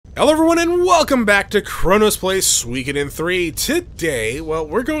Hello everyone and welcome back to Chronos Plays Suikoden III. Today, well,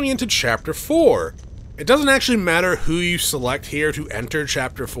 we're going into Chapter 4. It doesn't actually matter who you select here to enter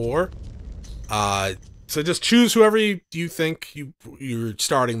Chapter 4. So just choose whoever you think you're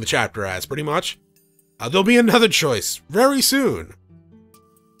starting the chapter as, pretty much. There'll be another choice very soon.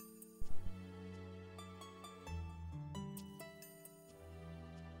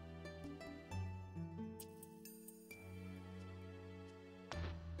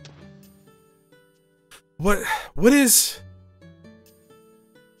 What is...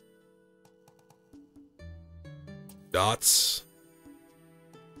 Dots?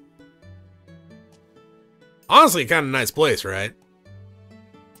 Honestly, kind of nice place, right?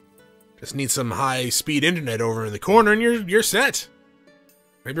 Just need some high-speed internet over in the corner and you're set.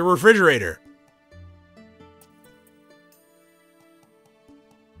 Maybe a refrigerator.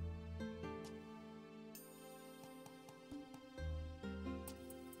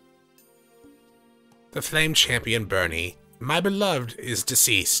 The Flame Champion Bernie, my beloved, is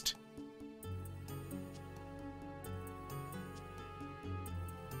deceased.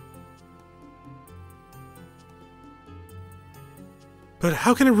 But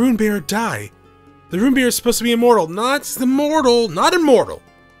how can a rune bearer die? The rune bearer is supposed to be immortal. Not immortal. Not immortal.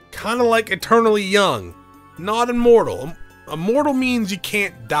 Kind of like eternally young. Not immortal. Immortal means you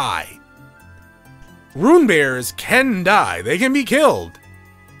can't die. Rune bearers can die. They can be killed.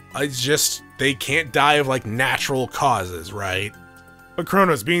 It's just they can't die of like natural causes, right? But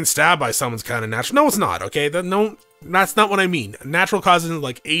Chronos, being stabbed by someone's kind of natural. No, it's not. Okay, that's not what I mean. Natural causes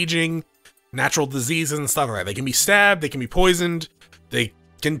like aging, natural diseases and stuff like that. They can be stabbed. They can be poisoned. They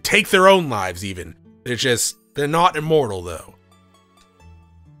can take their own lives even. They're not immortal though.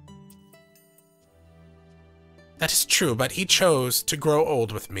 That is true, but he chose to grow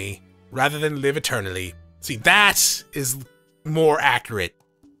old with me rather than live eternally. See, that is more accurate.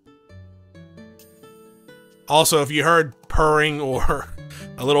 Also, if you heard purring or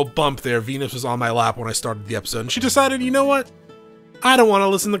a little bump there, Venus was on my lap when I started the episode, and she decided, you know what? I don't want to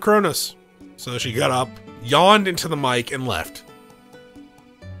listen to Chronos. So she got up, yawned into the mic, and left.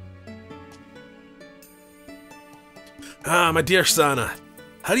 Ah, my dear Sana,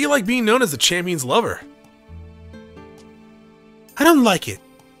 how do you like being known as the champion's lover? I don't like it.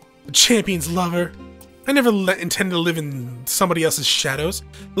 The champion's lover. I never intended to live in somebody else's shadows,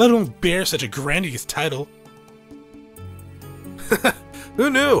 let alone bear such a grandiose title. Who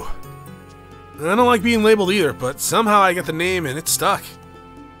knew? I don't like being labeled either, but somehow I got the name and it stuck.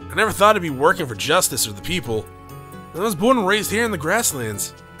 I never thought I'd be working for justice or the people. I was born and raised here in the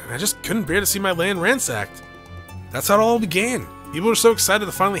grasslands, and I just couldn't bear to see my land ransacked. That's how it all began. People were so excited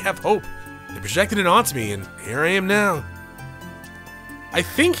to finally have hope. They projected it onto me, and here I am now. I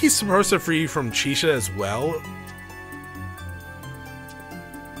think he's supposed to free from Chisha as well.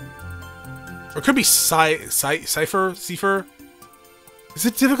 Or it could be Cypher? Is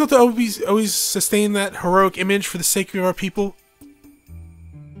it difficult to always sustain that heroic image for the sake of our people?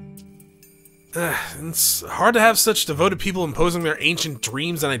 It's hard to have such devoted people imposing their ancient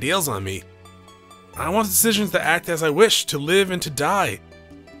dreams and ideals on me. I want decisions to act as I wish, to live and to die.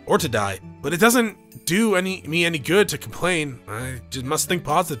 Or to die. But it doesn't do me any good to complain. I just must think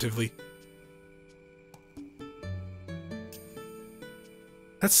positively.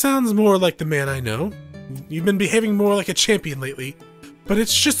 That sounds more like the man I know. You've been behaving more like a champion lately. But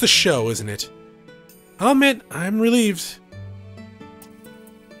it's just a show, isn't it? I'll admit, I'm relieved.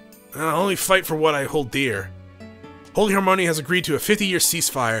 I'll only fight for what I hold dear. Holy Harmony has agreed to a 50-year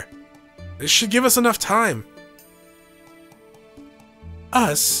ceasefire. This should give us enough time.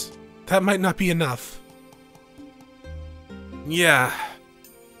 Us? That might not be enough. Yeah.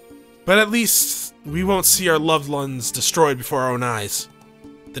 But at least we won't see our loved ones destroyed before our own eyes.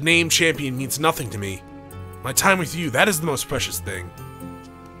 The name champion means nothing to me. My time with you, that is the most precious thing.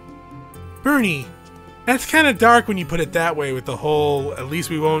 Bernie, that's kind of dark when you put it that way with the whole, at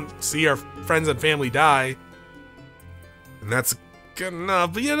least we won't see our friends and family die. And that's good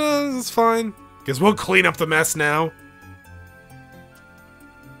enough, but you know, it's fine. Because we'll clean up the mess now.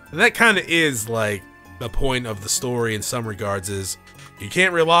 And that kind of is, like, the point of the story in some regards is you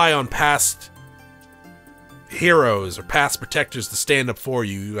can't rely on past heroes or past protectors to stand up for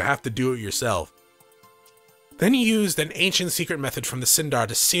you. You have to do it yourself. Then he used an ancient secret method from the Sindar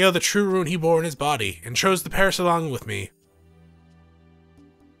to seal the true rune he bore in his body, and chose to perish along with me.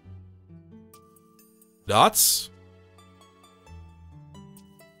 Dots?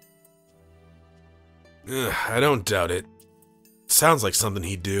 Ugh, I don't doubt it. Sounds like something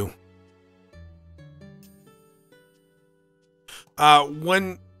he'd do.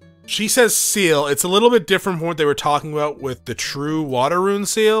 When She says seal. It's a little bit different from what they were talking about with the true water rune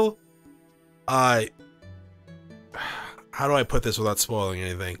seal. How do I put this without spoiling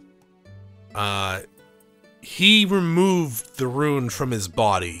anything? He removed the rune from his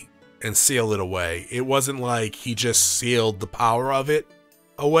body and sealed it away. It wasn't like he just sealed the power of it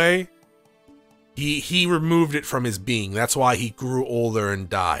away. He removed it from his being. That's why he grew older and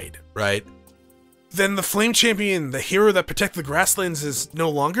died, right? Then the Flame Champion, the hero that protected the grasslands, is no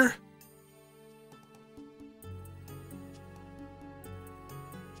longer?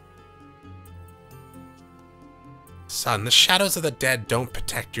 Son, the shadows of the dead don't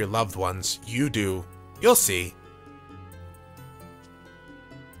protect your loved ones. You do. You'll see.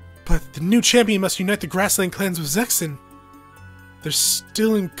 But the new champion must unite the grassland clans with Zexen. They're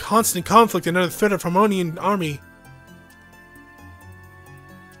still in constant conflict and under the threat of Harmonian army.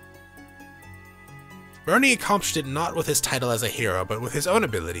 Bernie accomplished it not with his title as a hero, but with his own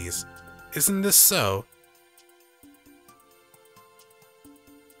abilities. Isn't this so?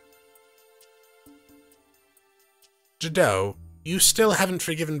 Jado, you still haven't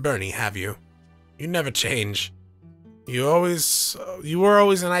forgiven Bernie, have you? You never change. You were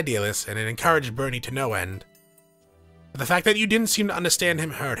always an idealist, and it encouraged Bernie to no end. But the fact that you didn't seem to understand him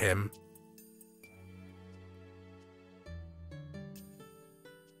hurt him.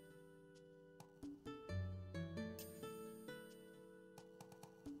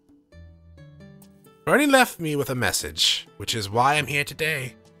 Bernie left me with a message, which is why I'm here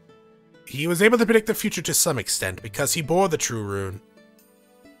today. He was able to predict the future to some extent because he bore the True Rune.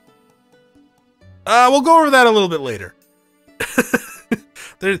 We'll go over that a little bit later.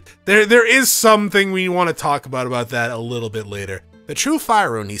 There is something we want to talk about that a little bit later. The True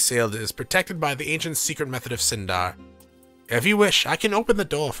Fire Rune he sealed is protected by the ancient secret method of Sindar. If you wish, I can open the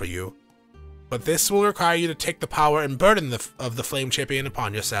door for you. But this will require you to take the power and burden of the Flame Champion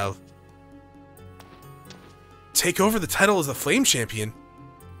upon yourself. Take over the title as the Flame Champion?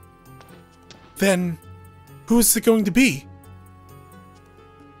 Then, who is it going to be?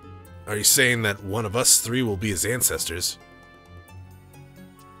 Are you saying that one of us three will be his ancestors?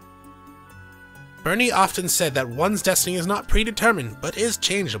 Bernie often said that one's destiny is not predetermined, but is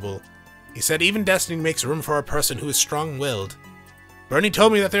changeable. He said even destiny makes room for a person who is strong-willed. Bernie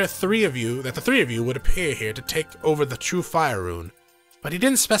told me that the three of you would appear here to take over the True Fire Rune, but he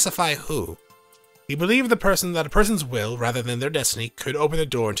didn't specify who. He believed that a person's will, rather than their destiny, could open the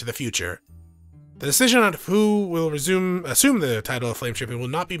door into the future. The decision on who will assume the title of Flame Champion will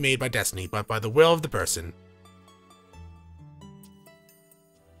not be made by destiny, but by the will of the person.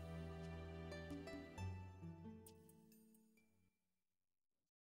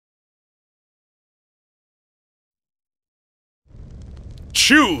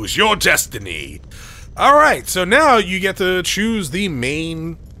 Choose your destiny! Alright, so now you get to choose the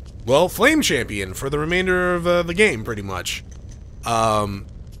main, well, Flame Champion for the remainder of the game, pretty much.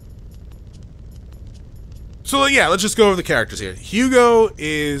 So yeah, let's just go over the characters here. Hugo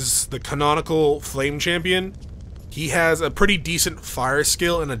is the canonical Flame Champion. He has a pretty decent fire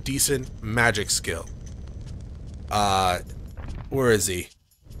skill and a decent magic skill. Where is he?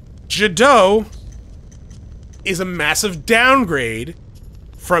 Jado is a massive downgrade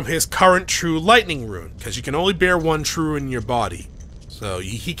from his current True Lightning Rune, because you can only bear one True Rune in your body. So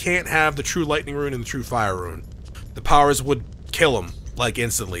he can't have the True Lightning Rune and the True Fire Rune. The powers would kill him. Like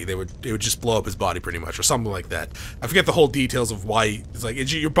instantly, they would just blow up his body pretty much, or something like that. I forget the whole details of why. It's like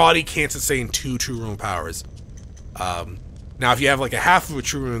your body can't sustain two True Rune powers. Now, if you have like a half of a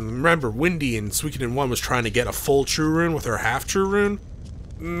True Rune, remember Windy in Suikoden 1 was trying to get a full True Rune with her half True Rune.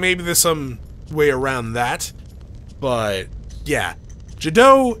 Maybe there's some way around that, but yeah,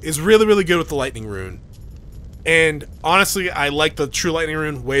 Jado is really good with the Lightning Rune, and honestly, I like the True Lightning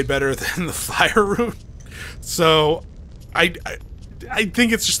Rune way better than the Fire Rune. So, I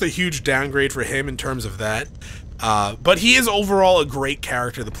think it's just a huge downgrade for him in terms of that. But he is overall a great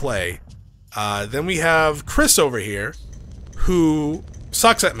character to play. Then we have Chris over here, who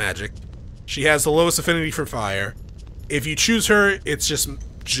sucks at magic. She has the lowest affinity for fire. If you choose her, it's just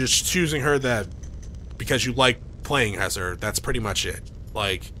choosing her that because you like playing as her. That's pretty much it.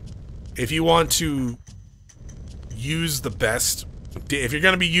 Like, if you want to use the best... If you're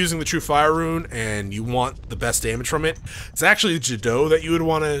going to be using the True Fire Rune and you want the best damage from it, it's actually Jado that you would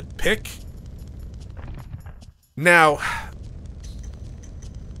want to pick. Now,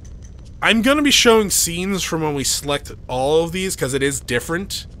 I'm going to be showing scenes from when we select all of these because it is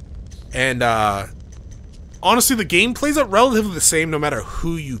different. And honestly, the game plays out relatively the same no matter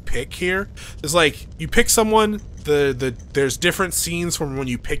who you pick here. There's like, you pick someone, there's different scenes from when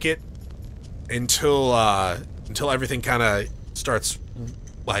you pick it until everything kind of starts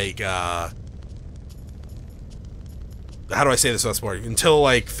like, how do I say this without spoiling? Until,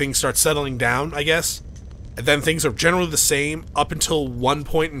 like, things start settling down, I guess. And then things are generally the same up until one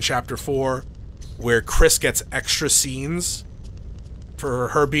point in Chapter 4 where Chris gets extra scenes for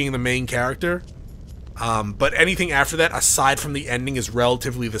her being the main character. But anything after that, aside from the ending, is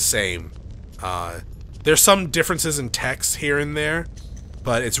relatively the same. There's some differences in text here and there,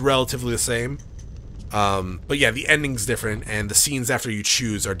 but it's relatively the same. But yeah, the ending's different, and the scenes after you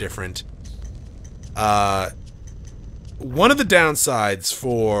choose are different. One of the downsides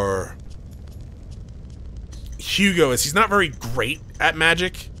for Hugo is he's not very great at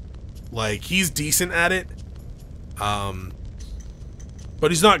magic. Like, he's decent at it. But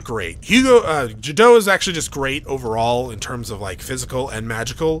he's not great. Jado is actually just great overall in terms of, like, physical and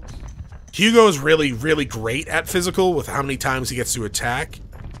magical. Hugo is really, really great at physical with how many times he gets to attack.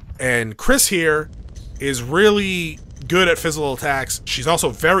 And Chris here is really good at physical attacks. She's also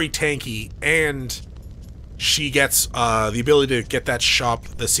very tanky, and she gets the ability to get that shop,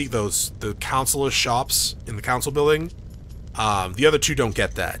 the counselor's shops in the council building. The other two don't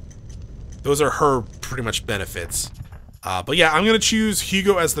get that. Those are her pretty much benefits. But yeah, I'm gonna choose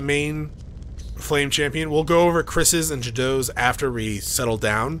Hugo as the main flame champion. We'll go over Chris's and Jado's after we settle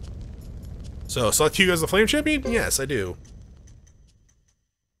down. So, select Hugo as the flame champion? Yes, I do.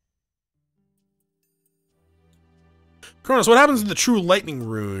 Chronos, what happens to the True Lightning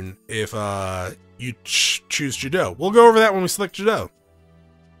Rune if you choose Jado? We'll go over that when we select Jado.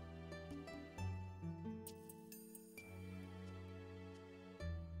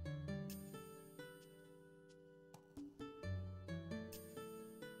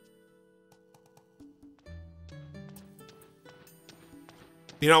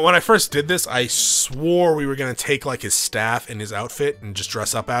 You know, when I first did this, I swore we were going to take, like, his staff and his outfit and just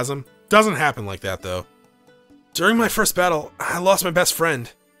dress up as him. Doesn't happen like that, though. During my first battle, I lost my best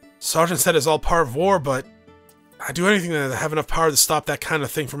friend. Sergeant said it's all part of war, but I'd do anything to have enough power to stop that kind of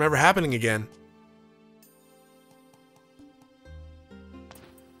thing from ever happening again.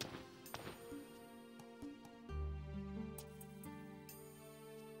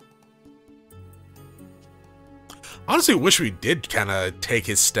 Honestly, I wish we did kind of take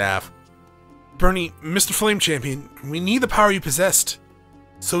his staff. Bernie, Mr. Flame Champion, we need the power you possessed.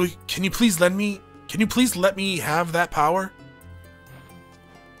 So, can you please let me have that power?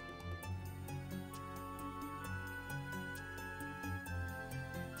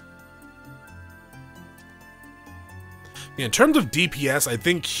 Yeah, in terms of DPS, I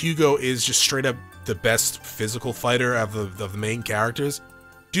think Hugo is just straight up the best physical fighter of the main characters,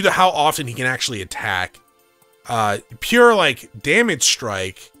 due to how often he can actually attack. Pure, like, damage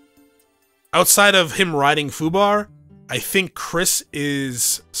strike, outside of him riding Fubar, I think Chris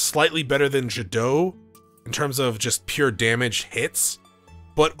is slightly better than Jado in terms of just pure damage hits.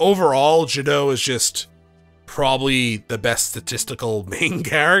 But overall, Jado is just probably the best statistical main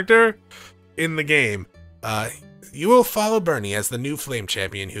character in the game. You will follow Bernie as the new Flame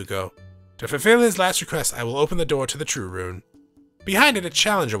Champion, Hugo. To fulfill his last request, I will open the door to the True Rune. Behind it, a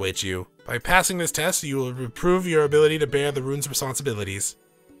challenge awaits you. By passing this test, you will improve your ability to bear the rune's responsibilities.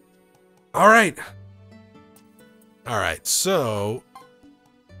 Alright. Alright, so...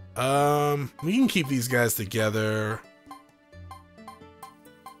 we can keep these guys together.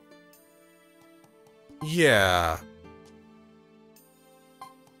 Yeah.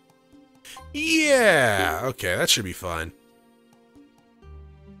 Yeah! Okay, that should be fine.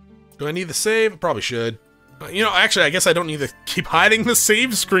 Do I need the save? Probably should. You know, actually, I guess I don't need to keep hiding the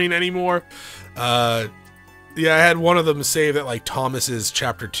save screen anymore. Yeah, I had one of them saved at, like, Thomas's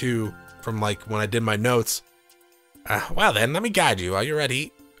Chapter 2 from, like, when I did my notes. Well then, let me guide you. Are you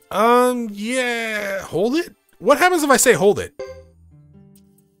ready? Yeah. Hold it? What happens if I say hold it?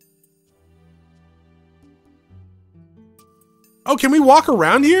 Oh, can we walk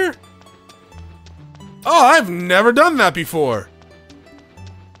around here? Oh, I've never done that before.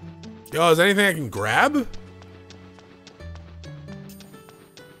 Yo, is there anything I can grab?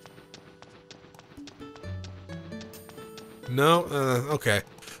 No? Okay.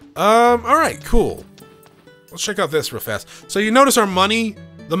 Alright, cool. Let's check out this real fast. So you notice our money?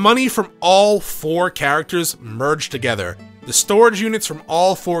 The money from all 4 characters merged together. The storage units from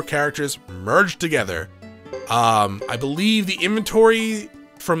all 4 characters merged together. I believe the inventory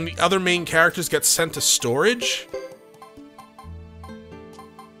from the other main characters gets sent to storage?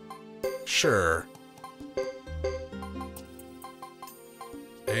 Sure.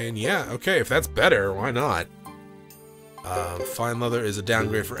 And yeah, okay, if that's better, why not? Fine leather is a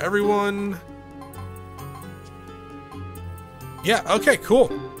downgrade for everyone. Yeah, okay,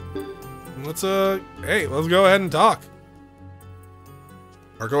 cool. Let's, hey, let's go ahead and talk.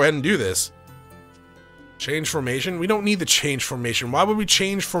 Or go ahead and do this. Change formation? We don't need the change formation. Why would we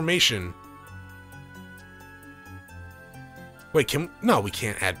change formation? Wait, no, we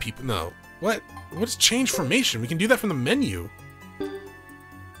can't add people. No. What? What's change formation? We can do that from the menu.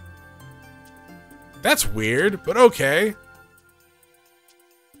 That's weird, but okay.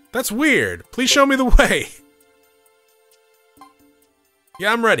 That's weird. Please show me the way.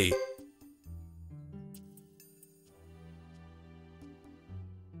 Yeah, I'm ready.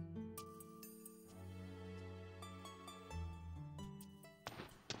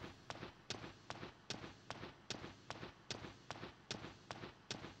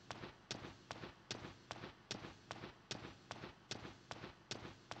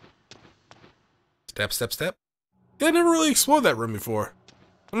 Step, step, step. Yeah, I never really explored that room before.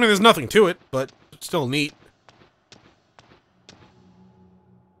 I mean, there's nothing to it, but it's still neat.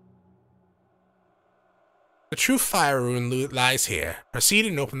 The True Fire Rune lies here. Proceed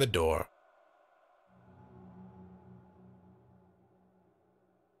and open the door.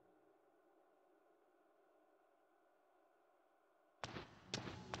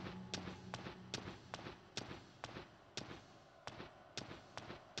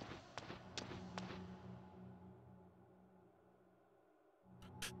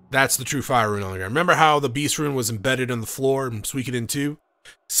 That's the True Fire Rune on the ground. Remember how the Beast Rune was embedded in the floor in Suikoden II?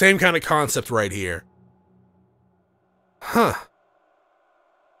 Same kind of concept right here. Huh.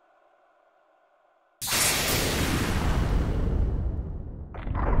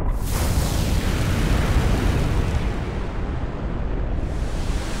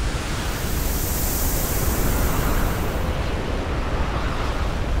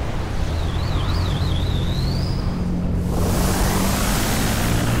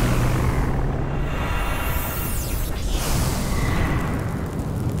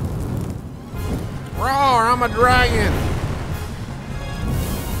 Roar, I'm a dragon!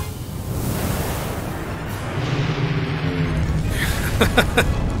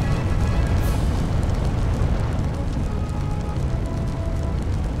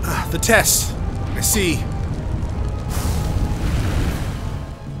 The test. I see.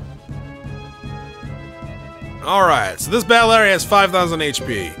 Alright, so this battle area has 5,000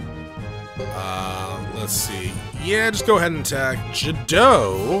 HP. Let's see. Yeah, just go ahead and attack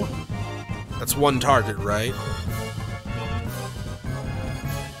Jado. That's one target, right?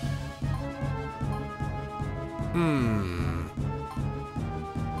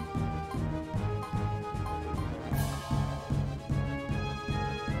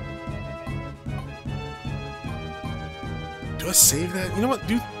 Do I save that? You know what?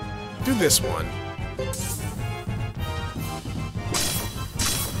 Do this one.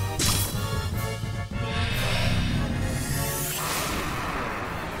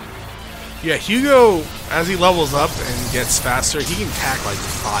 Yeah, Hugo, as he levels up and gets faster, he can attack like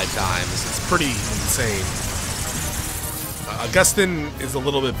 5 times. It's pretty insane. Augustin is a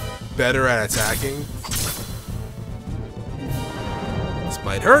little bit better at attacking. This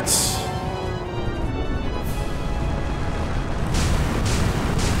might hurt.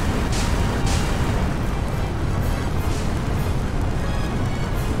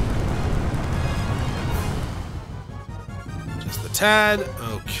 Just the tad.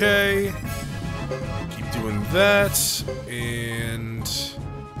 Okay. Keep doing that. And...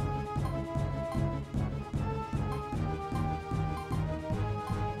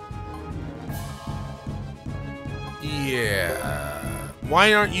 yeah.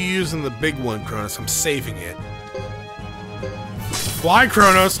 Why aren't you using the big one, Chronos? I'm saving it. Why,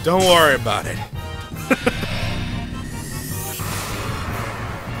 Chronos? Don't worry about it.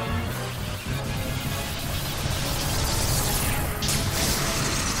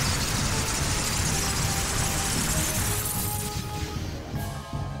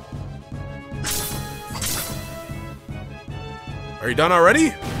 Are you done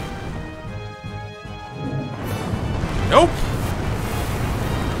already? Nope.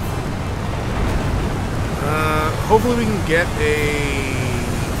 Hopefully we can get a...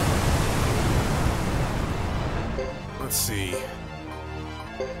 let's see.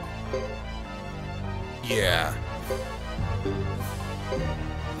 Yeah.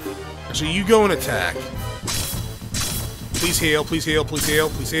 Actually, you go and attack. Please heal, please heal, please heal,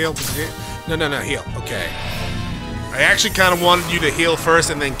 please heal, please heal. No, no, no, heal. Okay. I actually kind of wanted you to heal first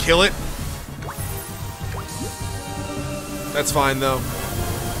and then kill it. That's fine, though.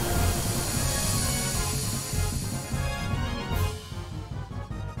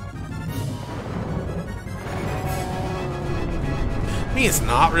 I mean, it's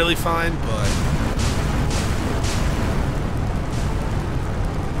not really fine, but...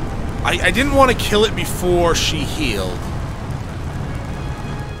 I didn't want to kill it before she healed.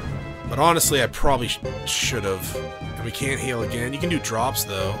 honestly, I probably should have. And we can't heal again. You can do drops,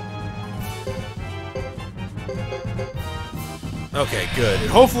 though. Okay, good. And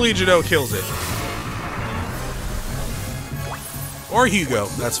hopefully Jado kills it. Or Hugo.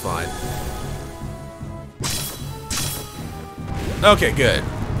 That's fine. Okay, good.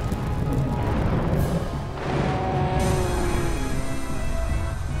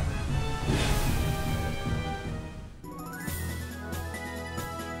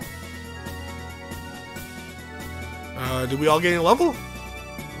 Did we all get a level?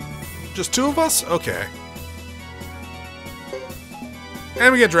 Just 2 of us? Okay.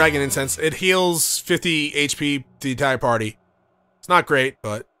 And we get Dragon Incense. It heals 50 HP the entire party. It's not great,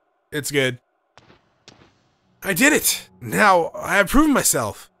 but it's good. I did it! Now, I have proven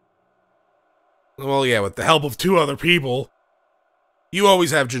myself. Well, yeah, with the help of 2 other people. You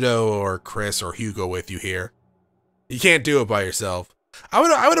always have Jado or Chris or Hugo with you here. You can't do it by yourself.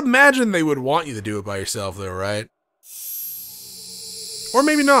 I would imagine they would want you to do it by yourself, though, right? Or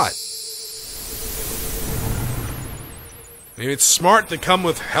maybe not. Maybe it's smart to come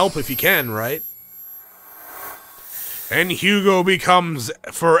with help if you can, right? And Hugo becomes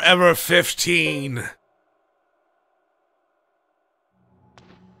forever 15.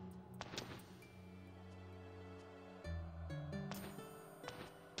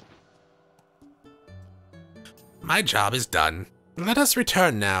 My job is done. Let us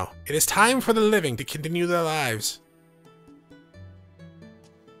return now. It is time for the living to continue their lives.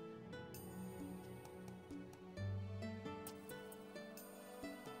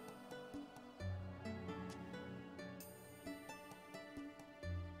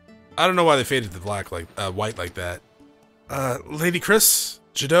 I don't know why they faded to black like white like that. Lady Chris,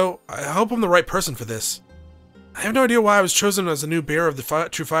 Jado, I hope I'm the right person for this. I have no idea why I was chosen as the new bearer of the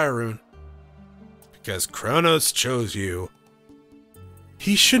True Fire Rune. Because Chronos chose you.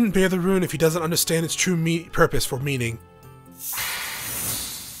 He shouldn't bear the rune if he doesn't understand its true purpose for meaning.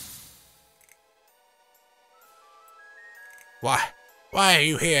 Why? Why are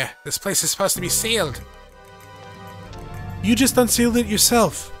you here? This place is supposed to be sealed. You just unsealed it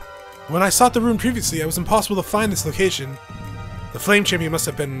yourself. When I sought the rune previously, it was impossible to find this location. The Flame Champion must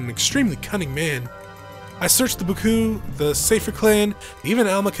have been an extremely cunning man. I searched the Buku, the Safer Clan, even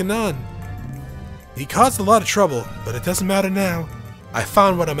Alma Kanan. He caused a lot of trouble, but it doesn't matter now. I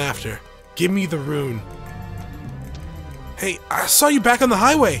found what I'm after. Give me the rune. Hey, I saw you back on the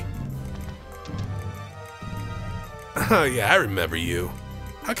highway! Oh yeah, I remember you.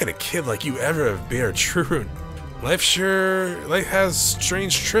 How could a kid like you ever bear a true rune? Life has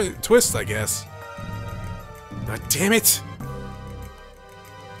strange twists, I guess. God damn it!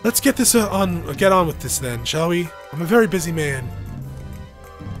 Let's get on with this then, shall we? I'm a very busy man.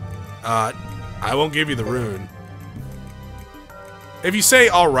 I won't give you the rune. If you say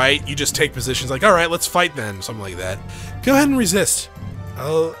alright, you just take positions like, alright, let's fight then, something like that. Go ahead and resist.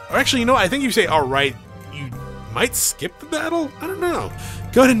 Or actually, you know what? I think if you say alright, you might skip the battle? I don't know.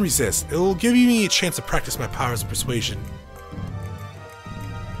 Go ahead and resist. It'll give me a chance to practice my powers of persuasion.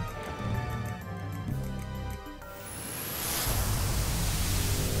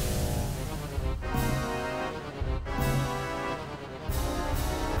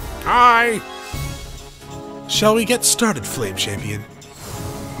 Hi! Shall we get started, Flame Champion?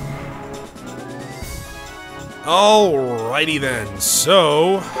 Alrighty then.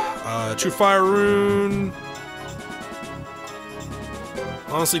 So, True Fire Rune.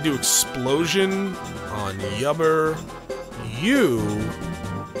 Honestly, do Explosion on Yubber. You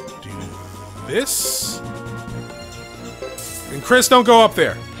do this. And Chris, don't go up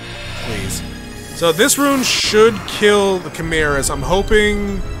there, please. So this rune should kill the Chimeras. I'm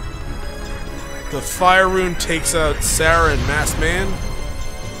hoping the Fire Rune takes out Sarah and Masked Man.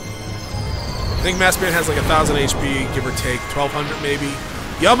 I think Masked Man has like 1,000 HP, give or take, 1,200 maybe.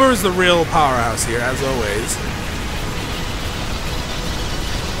 Yubber is the real powerhouse here, as always.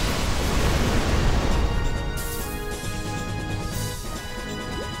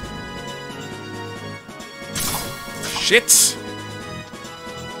 Shit!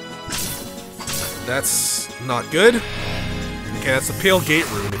 That's not good. Okay, that's the Pale Gate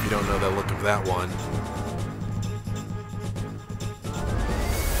Rune if you don't know the look of that one.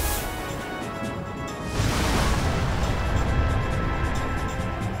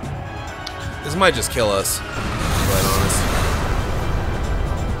 This might just kill us, to be quite honest.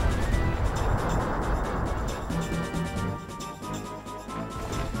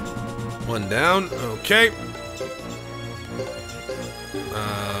 One down, okay.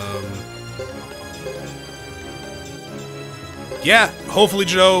 Yeah, hopefully,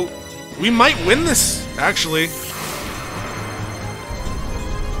 Joe, we might win this, actually.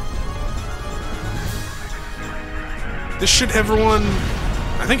 This should everyone...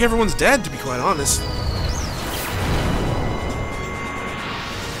 I think everyone's dead, to be quite honest.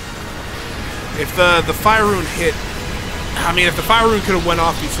 If the Fire Rune hit... I mean, if the Fire Rune could have went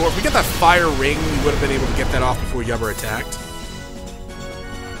off before... If we get that Fire Ring, we would have been able to get that off before Yubber attacked.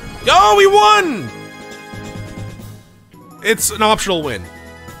 Oh, we won! It's an optional win.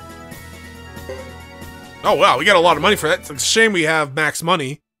 Oh, wow, we got a lot of money for that. It's a shame we have max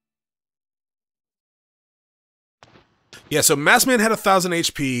money. Yeah, so Maskman had 1,000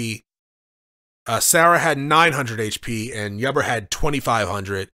 HP, Sarah had 900 HP, and Yubber had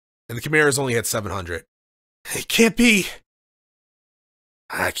 2,500, and the Chimeras only had 700. It can't be!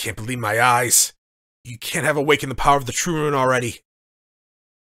 I can't believe my eyes. You can't have awakened the power of the True Rune already.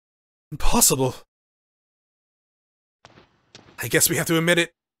 Impossible. I guess we have to admit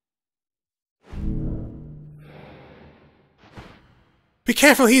it. Be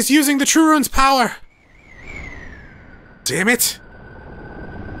careful, he's using the True Rune's power! Damn it!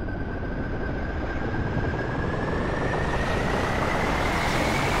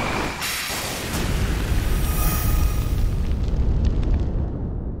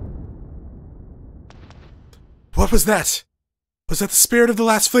 What was that? Was that the spirit of the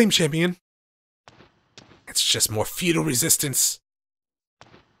last Flame Champion? It's just more feudal resistance.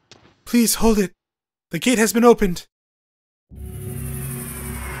 Please hold it. The gate has been opened.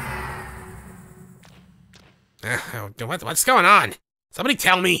 What's going on? Somebody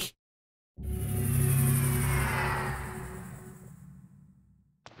tell me.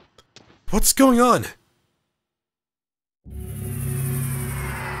 What's going on?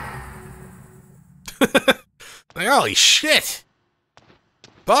 Like, holy shit!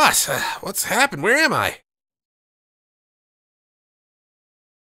 Boss, what's happened? Where am I?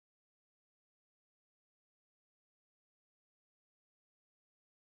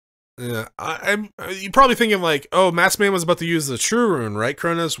 Yeah, you're probably thinking like, oh, Maskman was about to use the True Rune, right,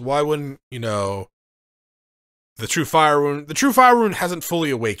 Chronos? Why wouldn't, you know, the True Fire Rune... The True Fire Rune hasn't fully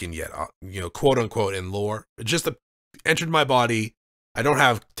awakened yet, you know, quote-unquote, in lore. It just entered my body. I don't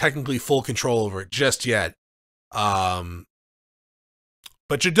have technically full control over it just yet. But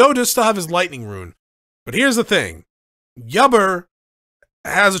Jado does still have his Lightning Rune. But here's the thing. Yubber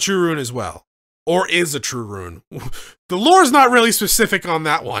has a True Rune as well. Or is a True Rune. The lore's not really specific on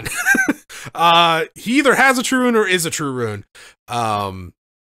that one. He either has a True Rune or is a True Rune.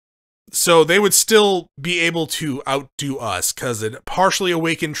 So they would still be able to outdo us, because a partially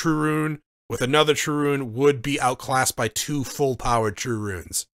awakened True Rune with another True Rune would be outclassed by 2 full-powered True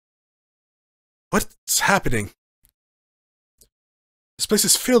Runes. What's happening? This place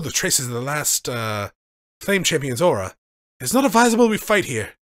is filled with traces of the last, Flame Champion's aura. It's not advisable we fight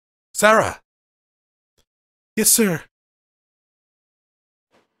here. Sarah! Yes, sir.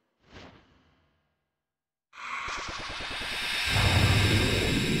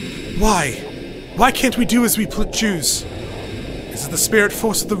 Why? Why can't we do as we choose? Is it the spirit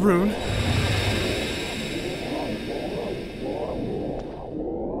force of the rune?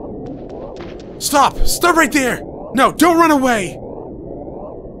 Stop! Stop right there! No, don't run away!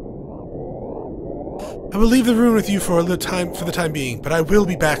 I will leave the rune with you for the time being, but I will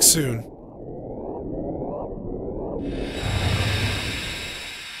be back soon.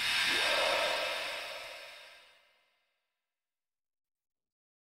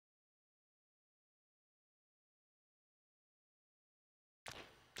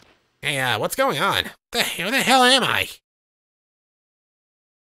 Hey, what's going on? Where the hell am I?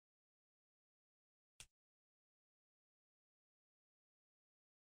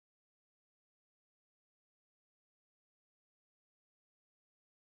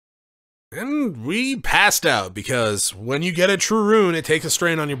 And we passed out, because when you get a True Rune, it takes a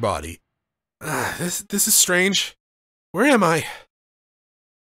strain on your body. This is strange. Where am I?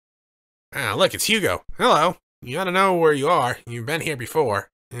 Ah, look, it's Hugo. Hello. You gotta know where you are. You've been here before.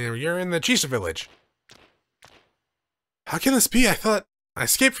 You're in the Chisha village. How can this be? I thought I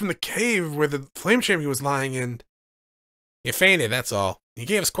escaped from the cave where the Flame Champion was lying and... You fainted, that's all. You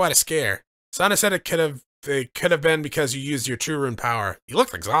gave us quite a scare. Sana said it could have been because you used your True Rune power. You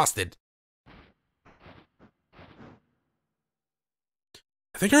looked exhausted.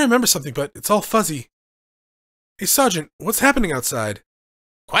 I think I remember something, but it's all fuzzy. Hey, Sergeant, what's happening outside?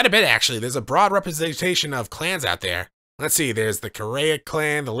 Quite a bit, actually. There's a broad representation of clans out there. Let's see, there's the Correa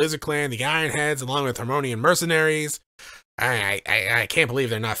clan, the Lizard clan, the Ironheads, along with Harmonian mercenaries. I can't believe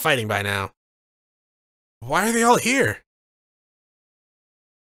they're not fighting by now. Why are they all here?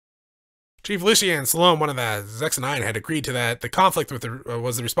 Chief Lucian Salome, one of the Zexanine, had agreed to that the conflict with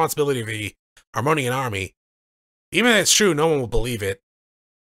was the responsibility of the Harmonian army. Even if it's true, no one will believe it.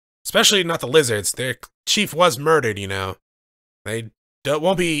 Especially not the lizards. Their chief was murdered, you know. They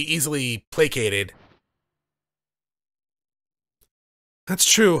won't be easily placated. That's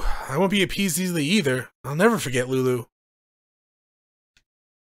true. I won't be appeased easily either. I'll never forget Lulu.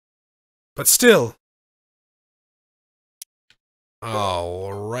 But still.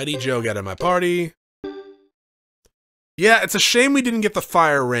 Alrighty, Joe got in my party. Yeah, it's a shame we didn't get the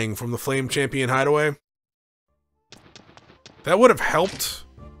fire ring from the Flame Champion hideaway. That would have helped.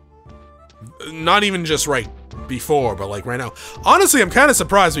 Not even just right before, but like right now. Honestly, I'm kind of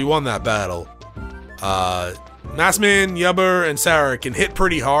surprised we won that battle. Massman, Yubber, and Sarah can hit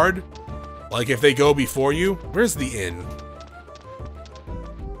pretty hard. Like if they go before you. Where's the inn?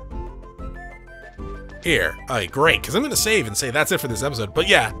 Here. Alright, great, because I'm going to save and say that's it for this episode. But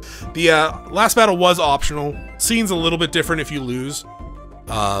yeah, the last battle was optional. Scene's a little bit different if you lose.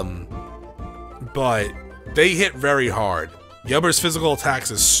 But they hit very hard. Yubber's physical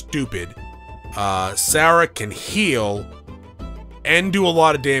attacks is stupid. Sarah can heal and do a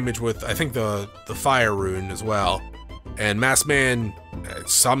lot of damage with, I think, the Fire Rune as well. And Massman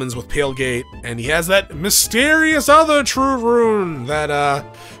summons with Palegate, and he has that mysterious other True Rune that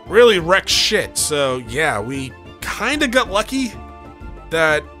really wrecks shit. So yeah, we kind of got lucky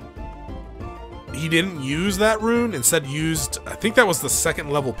that he didn't use that rune, instead used, I think that was the 2nd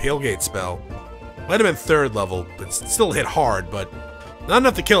level Palegate spell. Might have been 3rd level, but still hit hard, but not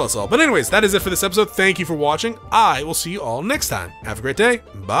enough to kill us all. But anyways, that is it for this episode. Thank you for watching. I will see you all next time. Have a great day.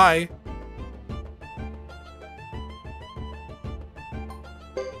 Bye.